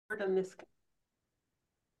on this.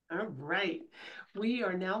 All right. We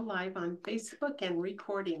are now live on Facebook and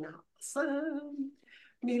recording. Awesome.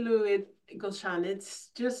 Niloo, Golshan, it's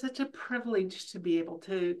just such a privilege to be able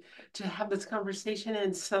to have this conversation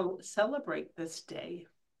and so celebrate this day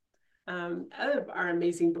of our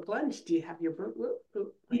amazing book lunch. Do you have your book? Right.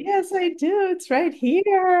 Yes, I do. It's right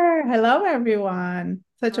here. Hello, everyone.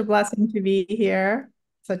 Such a blessing to be here.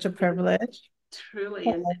 Such a privilege. Truly,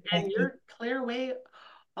 Oh, and thank you. you're clear away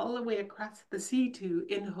all the way across the sea to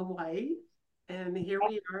in Hawaii, and here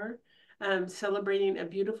we are celebrating a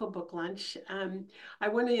beautiful book lunch. I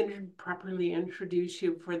want to properly introduce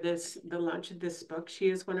you for the launch of this book. She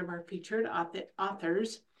is one of our featured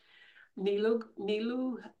authors. Niloo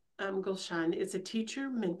Golshan is a teacher,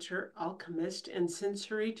 mentor, alchemist, and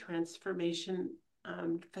sensory transformation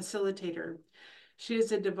facilitator. She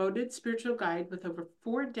is a devoted spiritual guide with over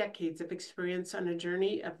 4 decades of experience on a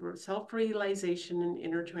journey of self-realization and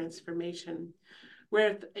inner transformation.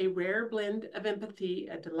 With a rare blend of empathy,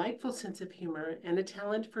 a delightful sense of humor, and a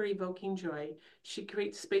talent for evoking joy, she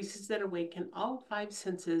creates spaces that awaken all five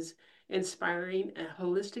senses, inspiring a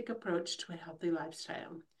holistic approach to a healthy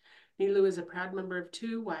lifestyle. Niloo is a proud member of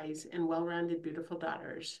two wise and well-rounded beautiful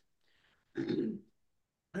daughters.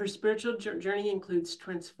 Her spiritual journey includes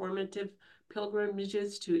transformative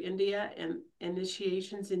pilgrimages to India and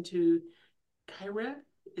initiations into Kaira.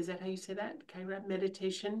 Is that how you say that? Kaira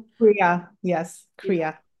meditation. Kriya. Yes, Yeah.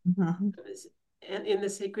 Kriya. Mhm. And in the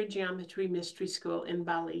Sacred Geometry Mystery School in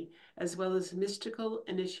Bali, as well as mystical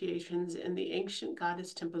initiations in the ancient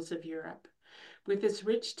goddess temples of Europe. With its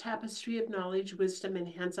rich tapestry of knowledge, wisdom, and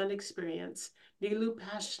hands-on experience, Niloo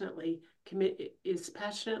is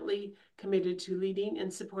passionately committed to leading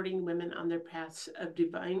and supporting women on their paths of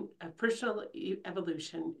personal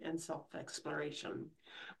evolution and self-exploration.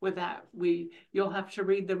 With that, you'll have to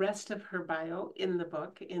read the rest of her bio in the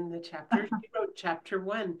book in the chapter. She wrote chapter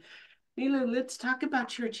 1. Niloo, let's talk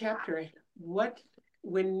about your chapter. What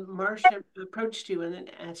When Marcia approached you and then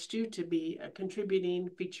asked you to be a contributing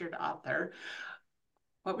featured author,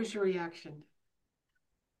 what was your reaction?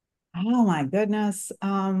 Oh my goodness.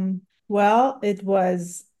 Well, it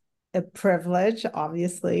was a privilege,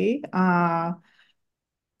 obviously. I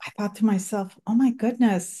thought to myself, oh my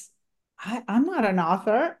goodness, I'm not an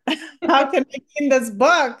author. How can I be in this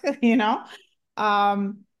book?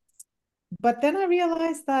 Um, But then I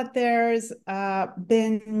realized that there's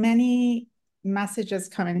been many messages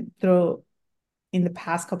coming through in the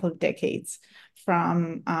past couple of decades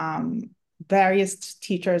from various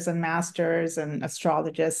teachers and masters and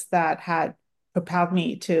astrologists that had propelled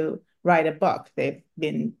me to write a book. They've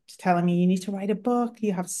been telling me, you need to write a book.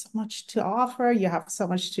 You have so much to offer. You have so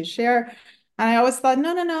much to share. And I always thought,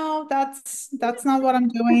 no, no, no, that's not what I'm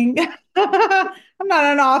doing. I'm not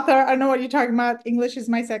an author. I know what you're talking about. English is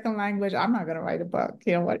my second language. I'm not going to write a book.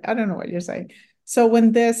 You know what? I don't know what you're saying. So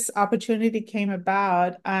when this opportunity came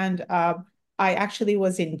about, and I actually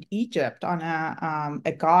was in Egypt on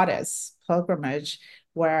a goddess pilgrimage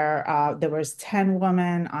where there was 10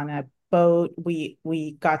 women on a boat.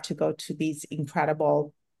 We got to go to these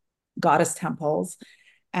incredible goddess temples,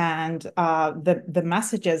 and the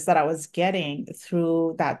messages that I was getting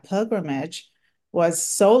through that pilgrimage was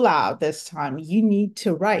so loud this time. You need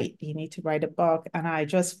to write a book. And I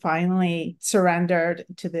just finally surrendered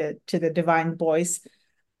to the divine voice,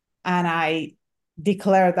 and I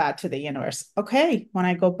declare that to the universe. Okay, when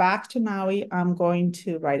I go back to Maui, I'm going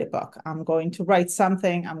to write a book. I'm going to write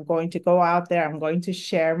something. I'm going to go out there. I'm going to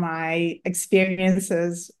share my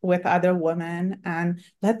experiences with other women and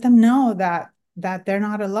let them know that they're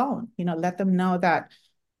not alone. Let them know that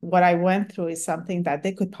what I went through is something that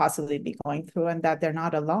they could possibly be going through and that they're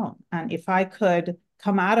not alone. And if I could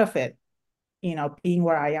come out of it, being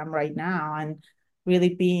where I am right now and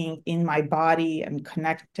really being in my body and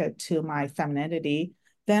connected to my femininity,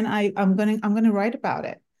 then I'm gonna write about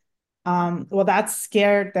it. Well, that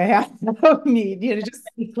scared the hell out of me, just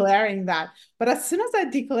declaring that. But as soon as I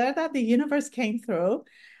declared that, the universe came through.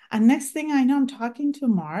 And next thing I know, I'm talking to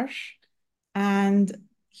Marsh and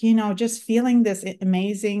just feeling this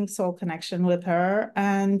amazing soul connection with her.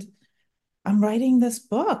 And I'm writing this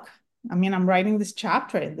book. I mean, I'm writing this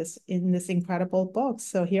chapter in this incredible book.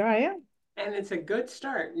 So here I am. And it's a good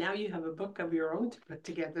start. Now you have a book of your own to put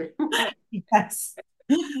together. Yes.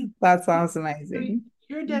 That sounds amazing.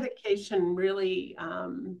 Your dedication really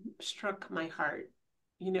struck my heart,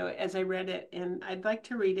 as I read it, and I'd like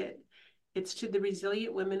to read it. It's to the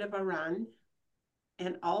resilient women of Iran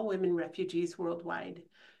and all women refugees worldwide,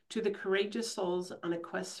 to the courageous souls on a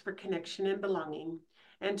quest for connection and belonging,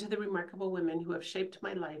 and to the remarkable women who have shaped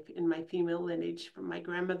my life in my female lineage, from my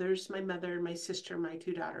grandmothers, my mother, my sister, my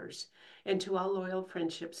two daughters, and to all loyal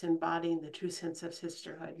friendships embodying the true sense of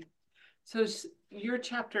sisterhood. So your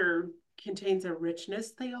chapter contains a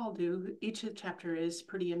richness. They all do. Each of the chapter is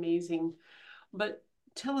pretty amazing. But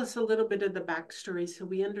tell us a little bit of the backstory so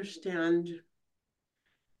we understand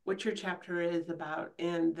what your chapter is about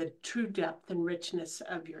and the true depth and richness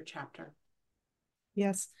of your chapter.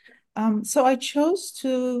 Yes. So I chose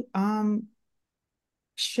to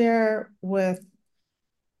share with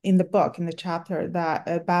in the book, in the chapter, that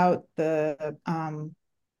about the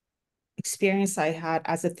experience I had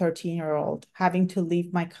as a 13-year-old having to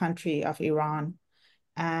leave my country of Iran,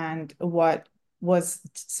 and what was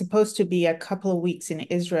supposed to be a couple of weeks in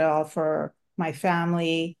Israel for my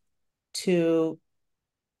family to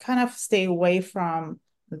kind of stay away from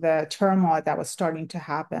the turmoil that was starting to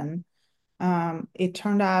happen. It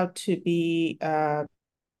turned out to be a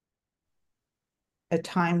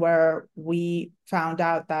time where we found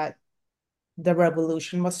out that the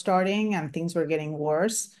revolution was starting and things were getting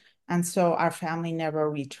worse. And so our family never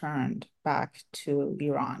returned back to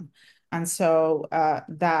Iran. And so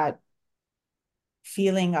that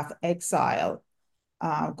feeling of exile,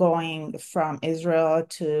 going from Israel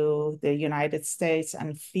to the United States,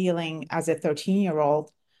 and feeling as a 13-year-old,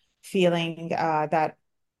 feeling that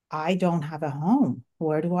I don't have a home.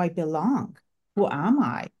 Where do I belong? Who am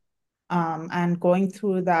I? And going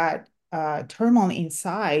through that turmoil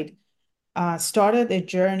inside started a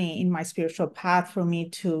journey in my spiritual path for me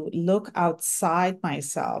to look outside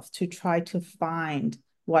myself to try to find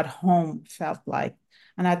what home felt like.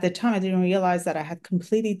 And at the time, I didn't realize that I had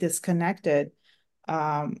completely disconnected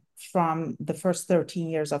from the first 13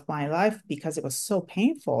 years of my life because it was so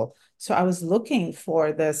painful. So I was looking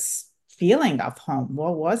for this feeling of home.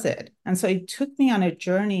 What was it? And so it took me on a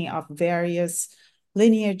journey of various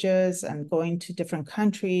lineages and going to different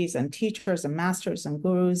countries and teachers and masters and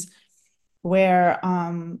gurus, where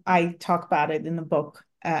I talk about it in the book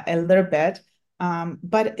a little bit.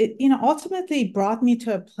 But it, ultimately brought me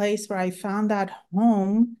to a place where I found that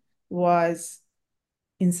home was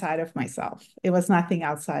inside of myself. It was nothing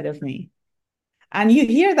outside of me. And you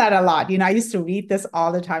hear that a lot. I used to read this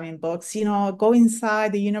all the time in books, go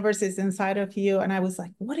inside, the universe is inside of you. And I was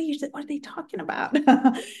like, what are they talking about?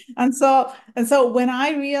 and so when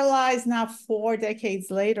I realized now 4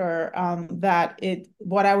 decades later, that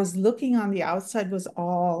what I was looking on the outside was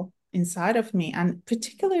all inside of me. And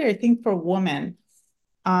particularly, I think for women,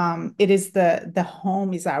 it is the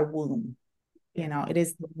home is our womb. It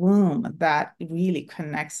is the womb that really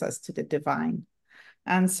connects us to the divine.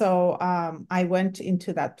 And so I went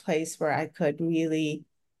into that place where I could really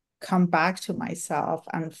come back to myself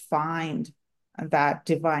and find that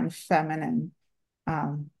divine feminine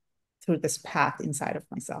um, through this path inside of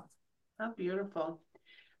myself. How beautiful.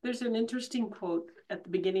 There's an interesting quote at the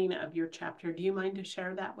beginning of your chapter. Do you mind to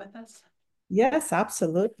share that with us? Yes,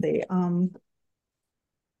 absolutely.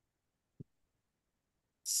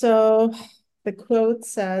 So the quote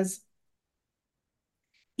says,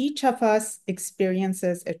 each of us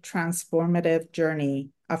experiences a transformative journey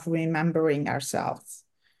of remembering ourselves,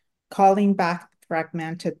 calling back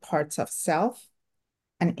fragmented parts of self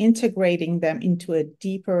and integrating them into a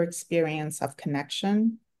deeper experience of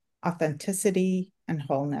connection, authenticity, and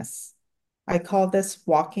wholeness. I call this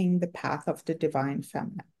walking the path of the divine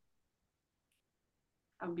feminine.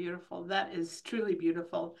 How beautiful. That is truly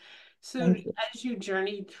beautiful. So Thank you. as you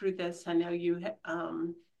journeyed through this, I know you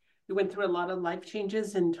went through a lot of life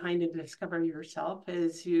changes and trying to discover yourself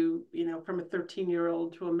as from a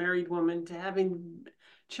 13-year-old to a married woman to having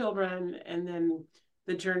children, and then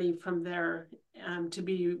the journey from there to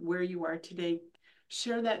be where you are today.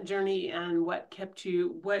 Share that journey and what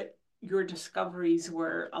your discoveries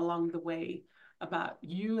were along the way about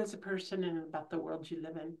you as a person and about the world you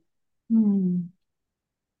live in. Hmm.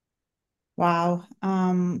 Wow.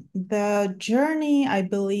 The journey, I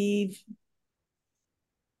believe,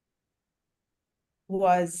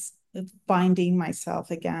 was finding myself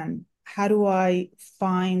again. How do I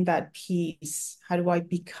find that peace? How do I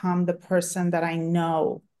become the person that I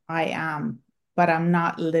know I am, but I'm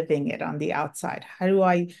not living it on the outside?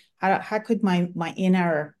 How could my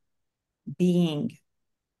inner being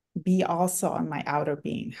be also on my outer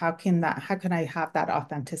being? How can I have that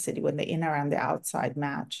authenticity when the inner and the outside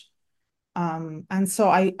match? And so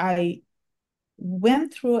I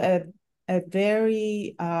went through a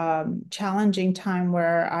very challenging time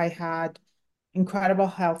where I had incredible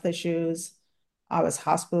health issues. I was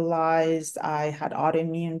hospitalized. I had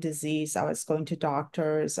autoimmune disease. I was going to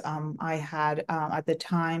doctors. I had, at the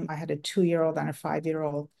time, I had a 2-year-old and a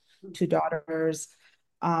 5-year-old, two daughters.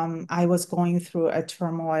 I was going through a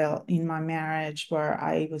turmoil in my marriage where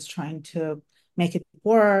I was trying to make it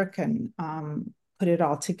work and put it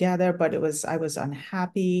all together, but I was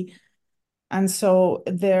unhappy. And so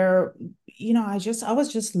there, I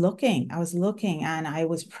was just looking. I was looking and I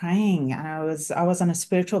was praying and I was on a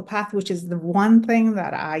spiritual path, which is the one thing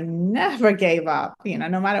that I never gave up,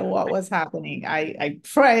 no matter what was happening. I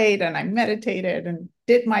prayed and I meditated and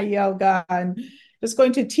did my yoga and just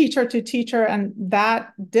going to teacher to teacher. And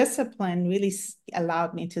that discipline really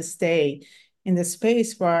allowed me to stay in the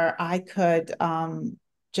space where I could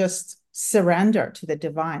just surrender to the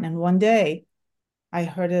divine. And one day, I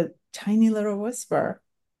heard a tiny little whisper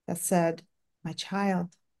that said, "My child,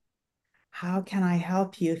 how can I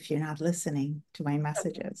help you if you're not listening to my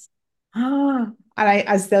messages?" And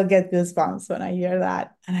I still get goosebumps when I hear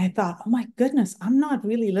that. And I thought, oh my goodness, I'm not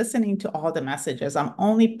really listening to all the messages. I'm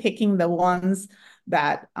only picking the ones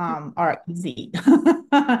that are easy.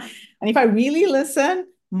 And if I really listen,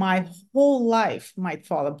 my whole life might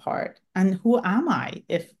fall apart. And who am I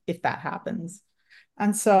if that happens?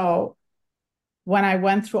 And so when I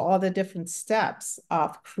went through all the different steps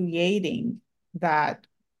of creating that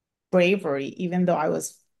bravery, even though I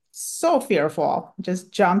was so fearful,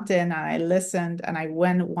 just jumped in and I listened and I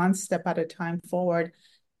went one step at a time forward.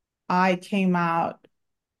 I came out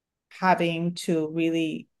having to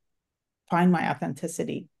really find my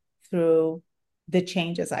authenticity through the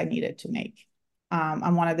changes I needed to make.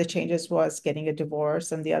 And one of the changes was getting a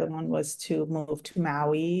divorce, and the other one was to move to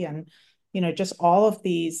Maui. And, just all of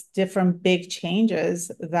these different big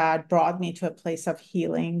changes that brought me to a place of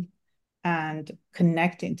healing and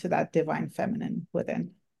connecting to that divine feminine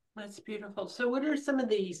within. That's beautiful. So, what are some of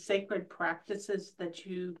the sacred practices that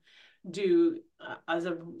you do as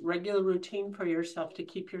a regular routine for yourself to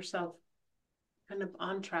keep yourself kind of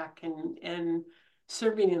on track and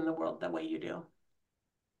serving in the world the way you do?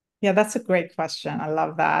 Yeah, that's a great question. I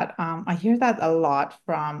love that. I hear that a lot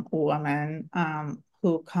from women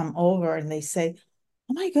who come over and they say,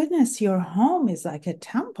 "Oh my goodness, your home is like a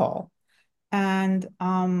temple." And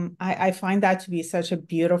I find that to be such a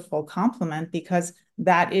beautiful compliment because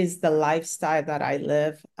that is the lifestyle that I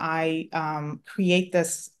live. I create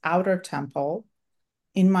this outer temple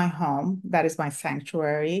in my home. That is my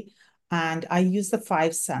sanctuary. And I use the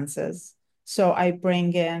five senses. So I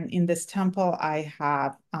bring in this temple, I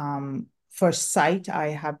have, for sight, I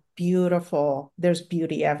have there's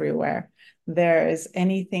beauty everywhere. There is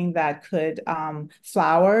anything that could,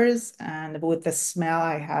 flowers, and with the smell,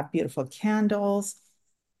 I have beautiful candles.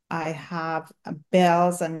 I have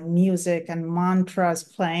bells and music and mantras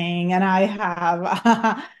playing, and I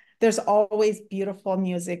have there's always beautiful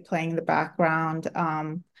music playing in the background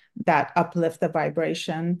that uplift the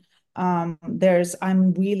vibration. I'm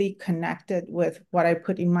really connected with what I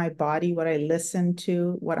put in my body, what I listen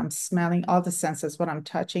to, what I'm smelling, all the senses, what I'm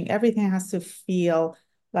touching. Everything has to feel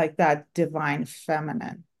like that divine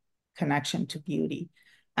feminine connection to beauty.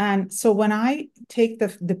 And so when I take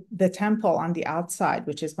the temple on the outside,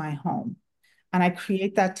 which is my home, and I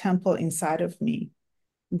create that temple inside of me,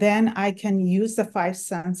 then I can use the five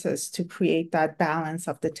senses to create that balance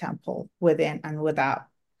of the temple within and without.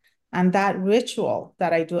 And that ritual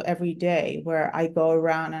that I do every day, where I go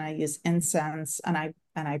around and I use incense and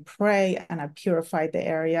I pray and I purify the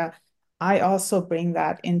area, I also bring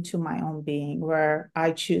that into my own being, where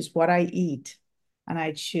I choose what I eat and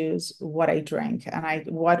I choose what I drink and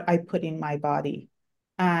what I put in my body.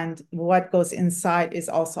 And what goes inside is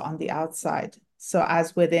also on the outside. So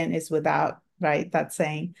as within is without, right? That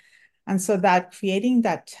saying. And so that creating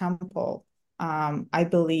that temple, I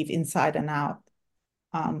believe inside and out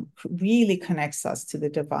really connects us to the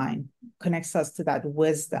divine, connects us to that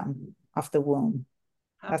wisdom of the womb.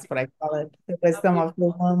 How That's what I call beautiful. it, the How wisdom of the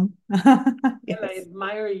beautiful. womb. And I Yes,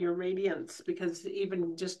 admire your radiance because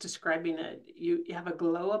even just describing it, you have a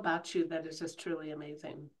glow about you that is just truly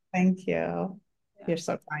amazing. thank you. Yeah. You're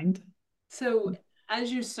so kind. So,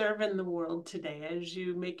 as you serve in the world today, as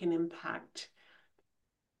you make an impact,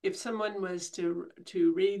 if someone was to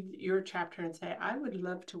read your chapter and say, "I would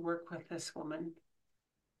love to work with this woman,"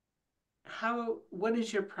 what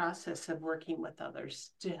is your process of working with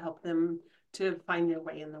others to help them to find their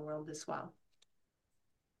way in the world as well?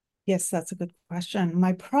 Yes, that's a good question.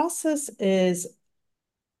 My process is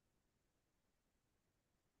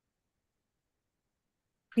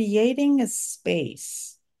creating a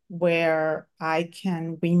space where I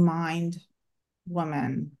can remind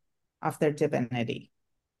women of their divinity.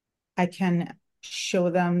 I can show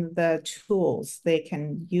them the tools they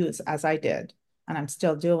can use, as I did, and I'm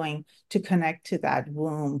still doing, to connect to that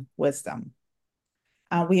womb wisdom.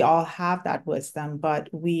 We all have that wisdom, but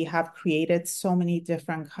we have created so many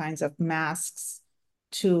different kinds of masks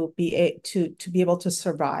to be able to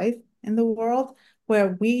survive in the world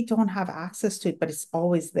where we don't have access to it, but it's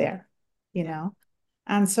always there, you Yeah. know?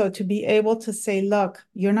 And so to be able to say, look,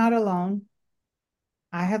 you're not alone.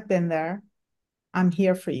 I have been there. I'm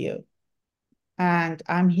here for you. And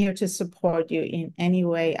I'm here to support you in any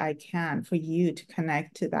way I can for you to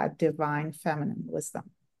connect to that divine feminine wisdom.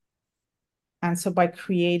 And so by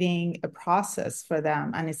creating a process for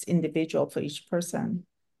them, and it's individual for each person,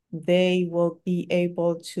 they will be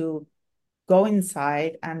able to go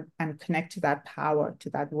inside and connect to that power, to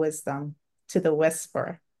that wisdom, to the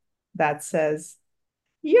whisper that says,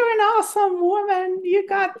 you're an awesome woman. You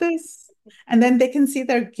got this. And then they can see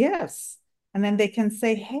their gifts. And then they can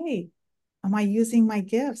say, hey, am I using my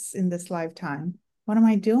gifts in this lifetime? What am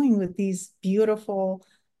I doing with these beautiful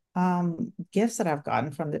gifts that I've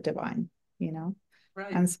gotten from the divine? You know?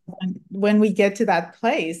 Right. And so when we get to that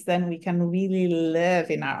place, then we can really live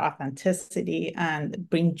in our authenticity and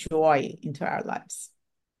bring joy into our lives.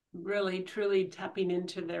 Really, truly tapping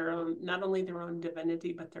into their own, not only their own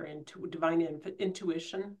divinity, but their divine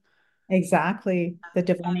intuition. Exactly. The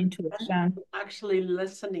divine And intuition. actually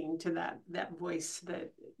listening to that voice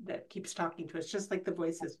that keeps talking to us, just like the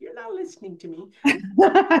voices, you're not listening to me.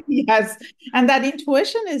 Yes. And that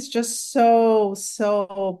intuition is just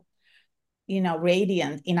so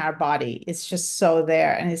radiant in our body. It's just so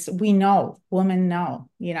there. And we know, women know,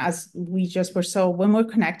 as when we're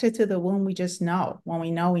connected to the womb, we just know. When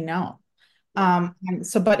we know, we know. Yeah. And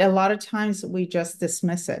so, but a lot of times we just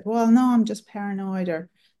dismiss it. Well, no, I'm just paranoid, or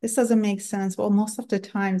this doesn't make sense. Well, most of the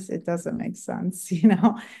times it doesn't make sense,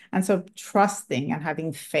 And so trusting and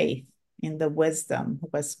having faith in the wisdom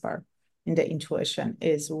whisper, in the intuition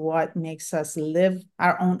is what makes us live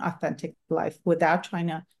our own authentic life without trying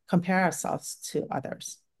to compare ourselves to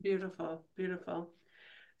others. Beautiful, beautiful.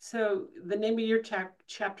 So the name of your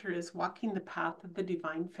chapter is Walking the Path of the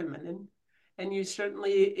Divine Feminine, and you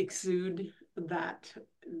certainly exude that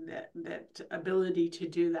ability to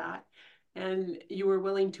do that. And you were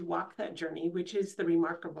willing to walk that journey, which is the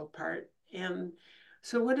remarkable part. And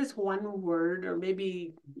so what is one word, or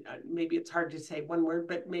maybe it's hard to say one word,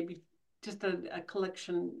 but maybe just a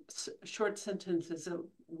collection, short sentences of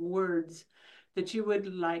words that you would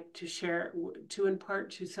like to share, to impart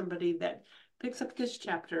to somebody that picks up this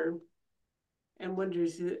chapter and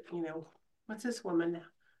wonders, what's this woman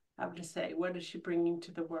have to say? What is she bringing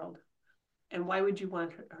to the world? And why would you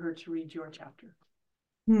want her to read your chapter?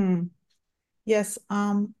 Hmm. Yes,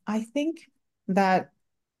 I think that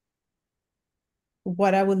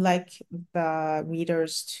what I would like the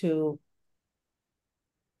readers to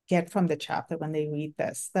get from the chapter when they read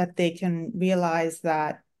this, that they can realize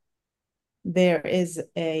that there is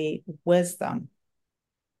a wisdom,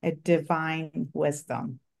 a divine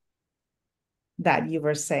wisdom that you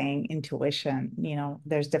were saying, intuition.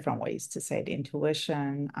 There's different ways to say it: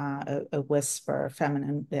 intuition, a whisper,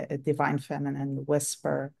 feminine, a divine feminine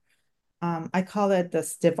whisper. I call it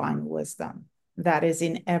this divine wisdom that is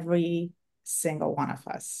in every single one of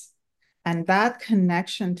us. And that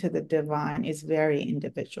connection to the divine is very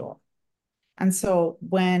individual. And so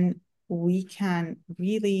when we can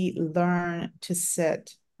really learn to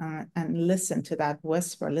sit and listen to that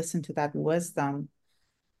whisper, listen to that wisdom,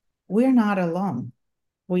 we're not alone.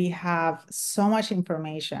 We have so much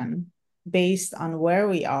information based on where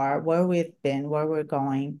we are, where we've been, where we're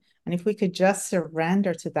going. And if we could just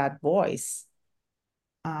surrender to that voice,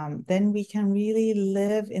 then we can really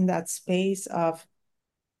live in that space of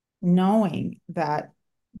knowing that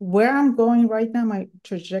where I'm going right now, my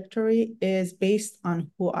trajectory is based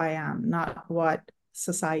on who I am, not what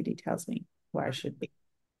society tells me where I should be.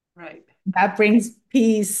 Right, That brings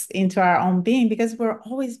peace into our own being, because we're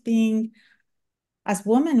always being, as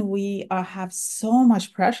women, we have so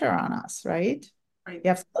much pressure on us, right? right. You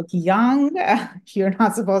have to look young. You're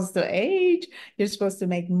not supposed to age. You're supposed to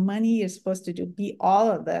make money. You're supposed to be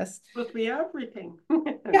all of this. Supposed to be everything.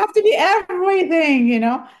 You have to be everything.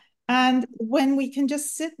 And when we can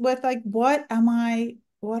just sit with, like, what are my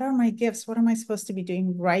gifts? What am I supposed to be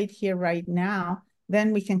doing right here, right now?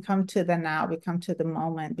 Then we can come to the now, we come to the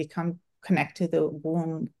moment, become connect to the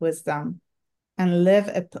womb wisdom, and live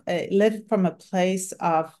from a place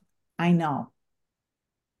of, I know,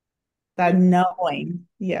 that knowing.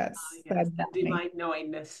 Yes, that Yes, the knowing. divine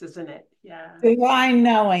knowingness, isn't it? Yeah. Divine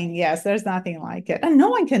knowing, yes, there's nothing like it. And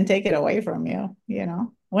no one can take it away from you.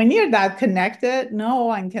 When you're that connected, no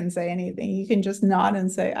one can say anything. You can just nod and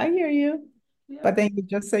say, I hear you. Yep. But then you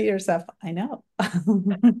just say to yourself, I know.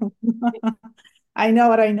 I know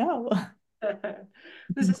what I know.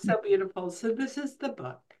 This is so beautiful. So this is the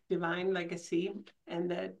book, Divine Legacy,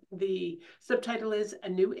 and the subtitle is A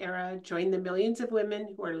New Era. Join the millions of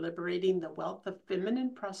women who are liberating the wealth of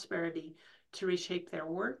feminine prosperity to reshape their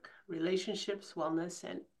work, relationships, wellness,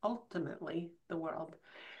 and ultimately the world.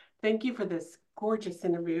 Thank you for this gorgeous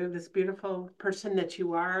interview, this beautiful person that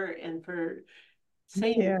you are, and for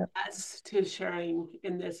saying Yeah. yes to sharing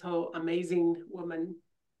in this whole amazing woman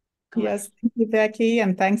collection. Yes, thank you, Becky,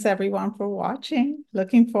 and thanks everyone for watching.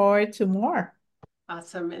 Looking forward to more.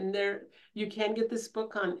 Awesome. And there you can get this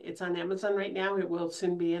book on it's on Amazon right now. It will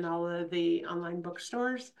soon be in all of the online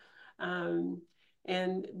bookstores. Um,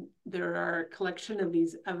 and there are a collection of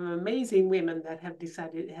these of amazing women that have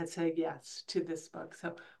said yes to this book.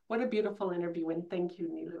 So what a beautiful interview, and thank you,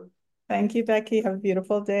 Niloo. Thank you, Becky. Have a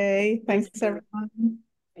beautiful day. You Thanks, too. everyone.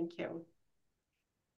 Thank you.